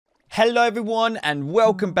Hello everyone and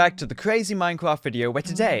welcome back to the crazy Minecraft video where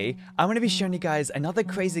today I'm going to be showing you guys another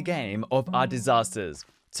crazy game of our disasters.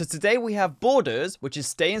 So today we have borders, which is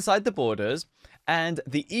stay inside the borders, and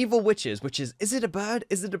the evil witches, which is it a bird?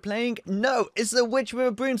 Is it a plane? No, it's a witch with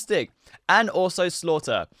a broomstick. And also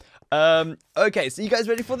slaughter. Okay, so you guys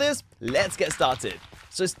ready for this? Let's get started.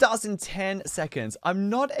 So it starts in 10 seconds. I'm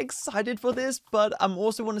not excited for this, but I'm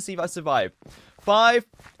also want to see if I survive. 5,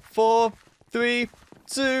 4, 3,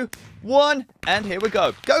 2, 1, and here we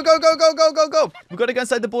go. Go, go, go, go, go, go, go. We've got to go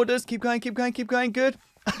inside the borders. Keep going, keep going, keep going. Good.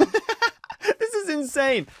 This is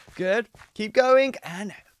insane. Good. Keep going,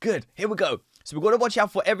 and good. Here we go. So we've got to watch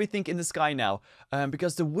out for everything in the sky now,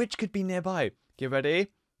 because the witch could be nearby. Get ready.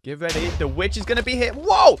 Get ready. The witch is going to be here.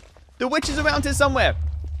 Whoa! The witch is around here somewhere.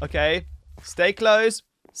 Okay. Stay close.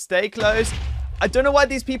 Stay close. I don't know why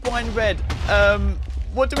these people are in red.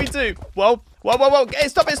 What do we do? Whoa. Whoa, whoa, whoa. Hey,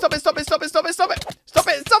 stop it, stop it, stop it, stop it, stop it, stop it. Stop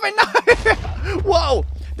it, stop it. No. Whoa.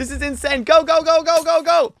 This is insane. Go, go, go, go, go,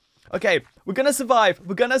 go. Okay. We're going to survive.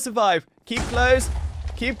 We're going to survive. Keep close.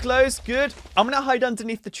 Keep close. Good. I'm going to hide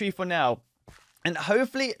underneath the tree for now. And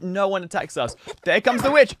hopefully no one attacks us. There comes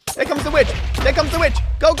the witch. There comes the witch. There comes the witch.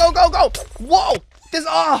 Go, go, go, go. Whoa.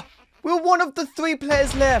 We're one of the 3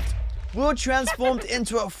 players left. We're transformed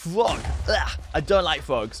into a frog. Ugh, I don't like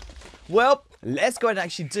frogs. Well, let's go and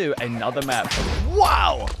actually do another map.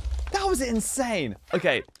 Wow. That was insane.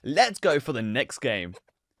 Okay, let's go for the next game.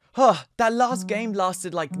 That last game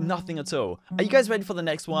lasted like nothing at all. Are you guys ready for the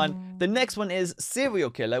next one? The next one is serial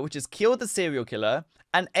killer, which is kill the serial killer,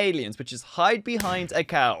 and aliens, which is hide behind a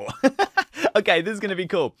cow. Okay, this is going to be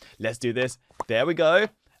cool. Let's do this. There we go.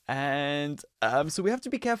 And so we have to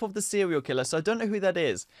be careful of the serial killer. So I don't know who that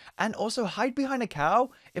is. And also hide behind a cow.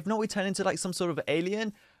 If not, we turn into like some sort of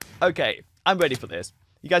alien. Okay, I'm ready for this.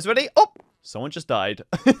 You guys ready? Oh, someone just died.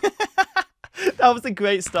 That was a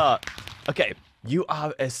great start. Okay, you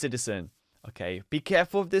are a citizen. Okay, be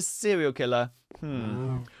careful of this serial killer.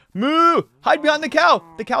 Moo! Hide behind the cow.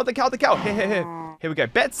 The cow, the cow, the cow. Here we go.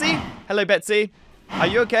 Betsy. Hello, Betsy. Are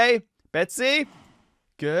you okay? Betsy?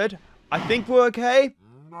 Good. I think we're okay.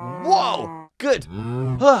 Whoa! Good.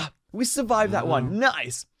 We survived that one.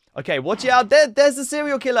 Nice. Okay, watch out. There's the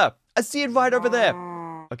serial killer. I see it right over there.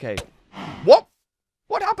 Okay. What?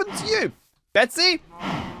 What happened to you? Betsy?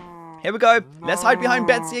 Here we go. Let's hide behind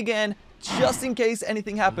Betsy again, just in case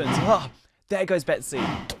anything happens. There goes Betsy.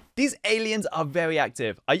 These aliens are very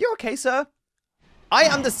active. Are you okay, sir? I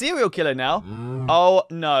am the serial killer now. Oh,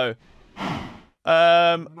 no.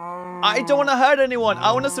 I don't want to hurt anyone.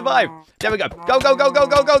 I want to survive. There we go. Go, go, go, go,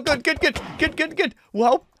 go, go. Good, good, good, good, good, good.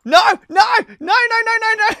 Well, no, no, no, no, no,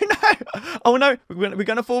 no, no, no. Oh, no. We're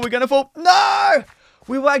going to fall. We're going to fall. No.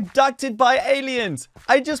 We were abducted by aliens.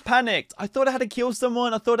 I just panicked. I thought I had to kill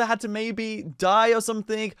someone. I thought I had to maybe die or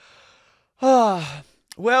something.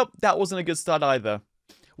 Well, that wasn't a good start either.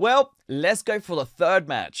 Well, let's go for the third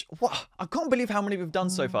match. Wow, I can't believe how many we've done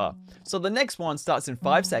so far. So the next one starts in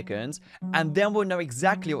 5 seconds, and then we'll know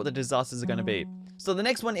exactly what the disasters are going to be. So the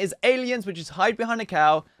next one is aliens, which is hide behind a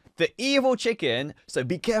cow, the evil chicken, so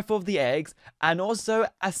be careful of the eggs, and also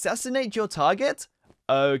assassinate your target.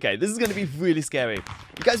 Okay, this is going to be really scary.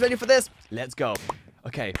 You guys ready for this? Let's go.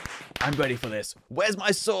 Okay, I'm ready for this. Where's my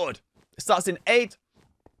sword? It starts in 8,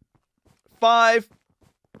 5,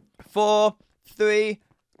 4, 3,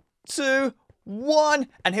 2, 1,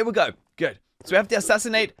 and here we go. Good. So we have to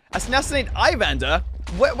assassinate Ivander.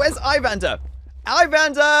 Where's Ivander?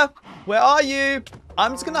 Ivander, where are you?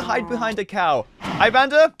 I'm just gonna hide behind a cow.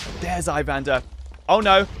 Ivander, there's Ivander. Oh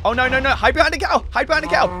no, oh no, no, no! Hide behind a cow. Hide behind a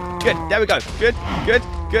cow. Good. There we go. Good, good,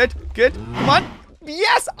 good, good. Come on.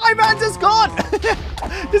 Yes, Ivander's gone.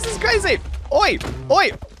 This is crazy. Oi,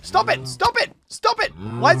 oi! Stop it! Stop it! Stop it!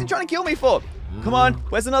 Why is he trying to kill me for? Come on.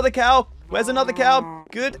 Where's another cow? Where's another cow?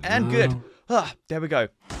 Good and good. There we go.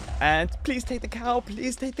 And please take the cow.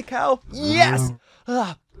 Please take the cow. Yes!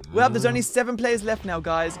 Well, there's only 7 players left now,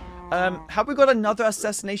 guys. Have we got another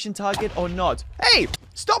assassination target or not? Hey!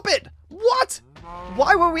 Stop it! What?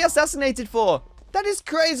 Why were we assassinated for? That is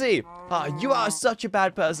crazy. You are such a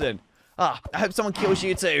bad person. I hope someone kills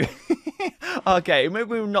you too. Okay, maybe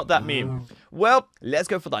we're not that mean. Well, let's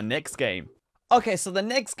go for the next game. Okay, so the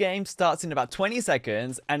next game starts in about 20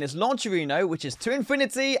 seconds, and it's Launcherino, which is to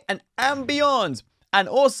infinity and beyond. And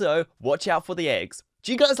also, watch out for the eggs.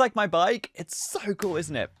 Do you guys like my bike? It's so cool,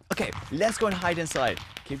 isn't it? Okay, let's go and hide inside.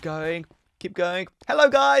 Keep going. Keep going. Hello,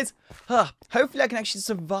 guys. Hopefully, I can actually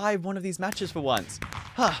survive one of these matches for once.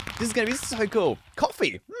 This is going to be so cool.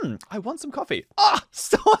 Coffee. I want some coffee.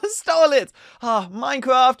 Someone stole it.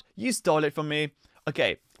 Minecraft, you stole it from me.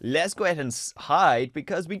 Okay, let's go ahead and hide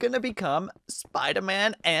because we're going to become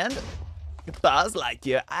Spider-Man and Buzz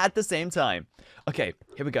Lightyear at the same time. Okay,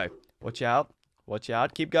 here we go. Watch out. Watch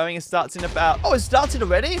out. Keep going. It starts in about... Oh, it started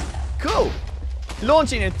already? Cool.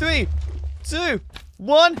 Launching in 3, 2,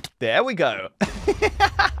 1. There we go.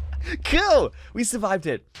 Cool. We survived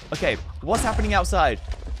it. Okay, what's happening outside?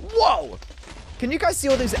 Whoa. Can you guys see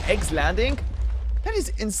all those eggs landing? That is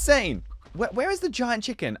insane. Where is the giant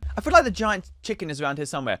chicken? I feel like the giant chicken is around here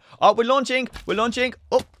somewhere. Oh, we're launching. We're launching.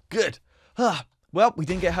 Oh, good. Well, we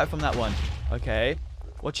didn't get hurt from that one. Okay.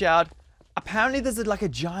 Watch out. Apparently, there's like a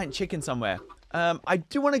giant chicken somewhere. I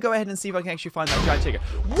do want to go ahead and see if I can actually find that giant chicken.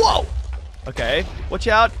 Whoa! Okay. Watch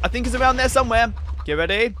out. I think it's around there somewhere. Get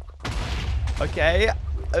ready. Okay.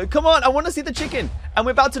 Come on. I want to see the chicken. And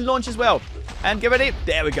we're about to launch as well. And get ready.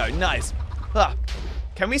 There we go. Nice.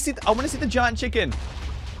 Can we see? I want to see the giant chicken.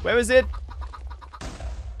 Where is it?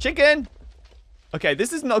 Chicken. Okay,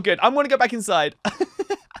 this is not good. I'm going to go back inside.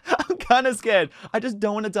 I'm kind of scared. I just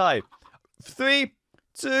don't want to die. 3,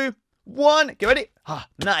 2, 1. Get ready.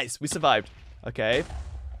 Nice. We survived. Okay.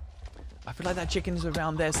 I feel like that chicken is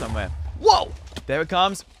around there somewhere. Whoa. There it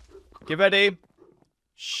comes. Get ready.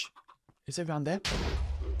 Shh. Is it around there?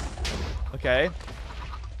 Okay.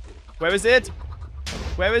 Where is it?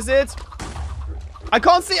 Where is it? I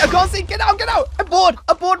can't see. I can't see. Get out. Get out. Abort.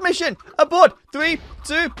 Abort mission. Abort. 3,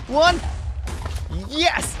 2, 1.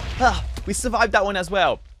 Yes. We survived that one as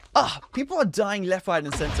well. People are dying left, right,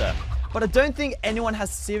 and center. But I don't think anyone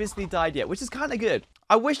has seriously died yet, which is kind of good.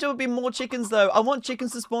 I wish there would be more chickens, though. I want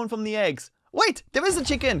chickens to spawn from the eggs. Wait, there is a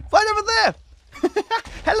chicken. Right over there.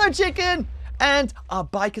 Hello, chicken. And our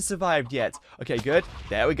bike has survived yet. Okay, good.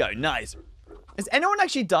 There we go. Nice. Is anyone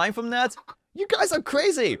actually dying from that? You guys are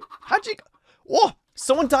crazy. How'd you... Oh,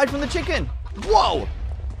 someone died from the chicken. Whoa.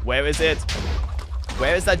 Where is it?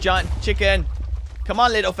 Where is that giant chicken? Come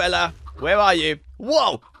on, little fella. Where are you?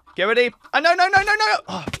 Whoa. Get ready.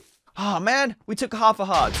 No. Oh, man. We took half a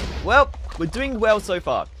heart. Well, we're doing well so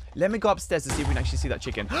far. Let me go upstairs to see if we can actually see that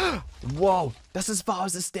chicken. Whoa. That's as far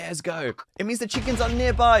as the stairs go. It means the chickens are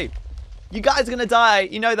nearby. You guys are going to die.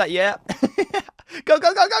 You know that, yeah? Go.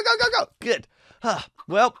 Good.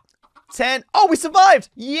 Well, 10. Oh, we survived.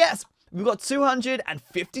 Yes. We've got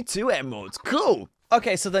 252 emeralds. Cool.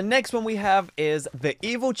 Okay, so the next one we have is the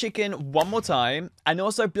evil chicken one more time. And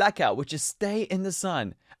also blackout, which is stay in the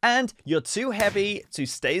sun. And you're too heavy to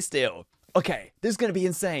stay still. Okay, this is going to be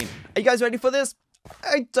insane. Are you guys ready for this?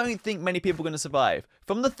 I don't think many people are going to survive.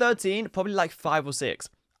 From the 13, probably like 5 or 6.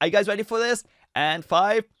 Are you guys ready for this? And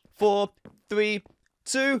 5, 4, 3,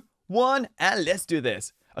 2, 1. And let's do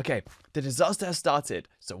this. Okay, the disaster has started.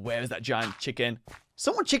 So where is that giant chicken?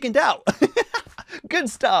 Someone chickened out. Good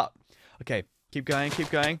start. Okay, keep going.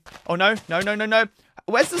 Oh, no.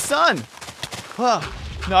 Where's the sun? No.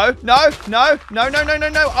 I don't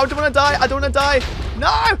want to die. No,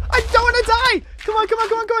 I don't want to die. Come on.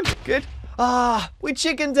 Good. We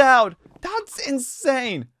chickened out. That's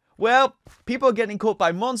insane. Well, people are getting caught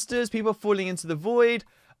by monsters. People are falling into the void.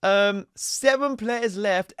 7 players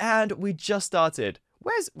left, and we just started.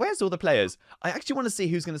 Where's all the players? I actually want to see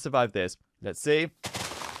who's going to survive this. Let's see.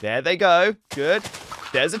 There they go. Good.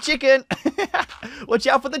 There's a chicken. Watch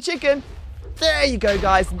out for the chicken. There you go,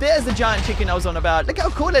 guys. There's the giant chicken I was on about. Look how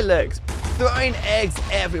cool it looks. Throwing eggs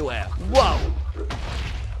everywhere. Whoa.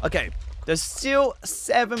 Okay. There's still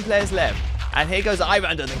 7 players left. And here goes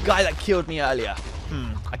Ivander, the guy that killed me earlier.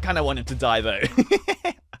 I kind of want him to die, though.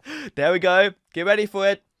 There we go. Get ready for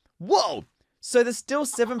it. Whoa. So there's still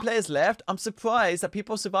 7 players left. I'm surprised that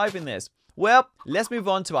people are surviving this. Well, let's move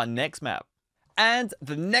on to our next map. And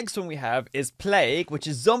the next one we have is Plague, which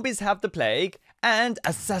is zombies have the plague, and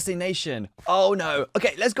Assassination. Oh no.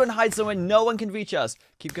 Okay, let's go and hide somewhere no one can reach us.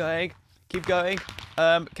 Keep going.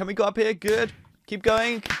 Can we go up here? Good. Keep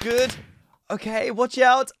going. Good. Okay, watch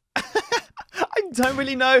out. I don't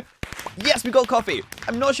really know. Yes, we got coffee.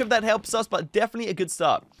 I'm not sure if that helps us, but definitely a good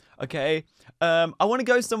start. Okay. I want to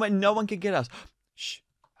go somewhere no one can get us. Shh.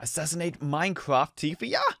 Assassinate Minecraft Tifa.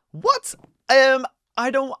 Yeah. What? I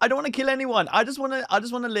don't want to kill anyone. I just want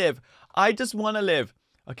to live.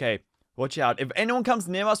 Okay. Watch out. If anyone comes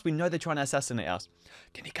near us, we know they're trying to assassinate us.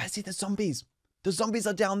 Can you guys see the zombies? The zombies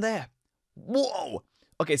are down there. Whoa.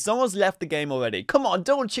 Okay, someone's left the game already. Come on,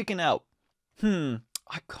 don't chicken out.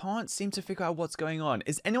 I can't seem to figure out what's going on.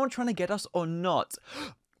 Is anyone trying to get us or not?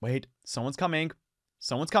 Wait, someone's coming.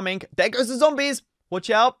 There goes the zombies. Watch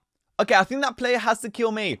out. Okay, I think that player has to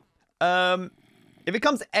kill me. If it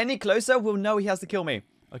comes any closer, we'll know he has to kill me.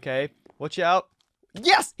 Okay, watch out.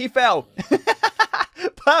 Yes, he fell.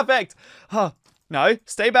 Perfect. No,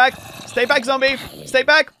 stay back. Stay back, zombie. Stay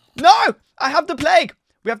back. No, I have the plague.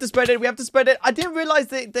 We have to spread it. We have to spread it. I didn't realize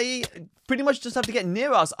they pretty much just have to get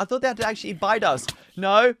near us. I thought they had to actually bite us.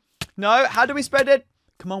 No. No. How do we spread it?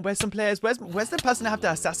 Come on. Where's some players? Where's the person I have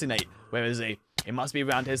to assassinate? Where is he? He must be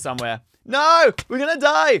around here somewhere. No. We're going to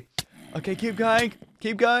die. Okay. Keep going.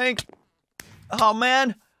 Keep going. Oh,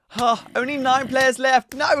 man. Oh, only 9 players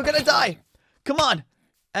left. No, we're going to die. Come on.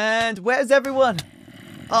 And where's everyone?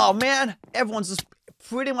 Oh, man. Everyone's just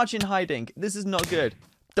pretty much in hiding. This is not good.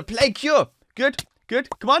 The plague cure. Good. Good.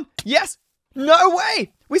 Come on. Yes. No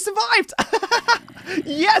way. We survived.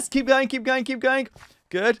 Yes. Keep going. Keep going. Keep going.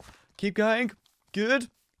 Good. Keep going. Good.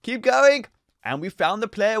 Keep going. And we found the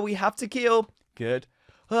player we have to kill. Good.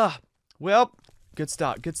 Well, good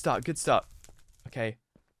start. Good start. Good start. Okay.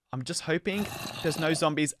 I'm just hoping there's no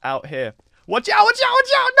zombies out here. Watch out. Watch out.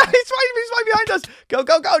 Watch out. No, he's right behind us. Go,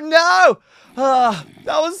 go, go. No.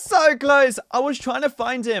 That was so close. I was trying to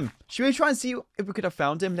find him. Should we try and see if we could have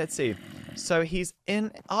found him? Let's see. So he's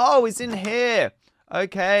in. Oh, he's in here.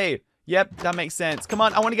 Okay. Yep, that makes sense. Come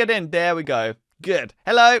on, I want to get in. There we go. Good.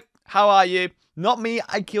 Hello. How are you? Not me.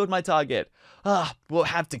 I killed my target. We'll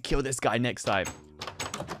have to kill this guy next time.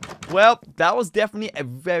 Well, that was definitely a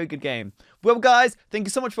very good game. Well, guys, thank you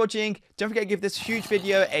so much for watching. Don't forget to give this huge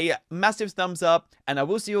video a massive thumbs up. And I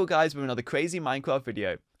will see you all guys with another crazy Minecraft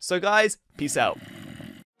video. So, guys, peace out.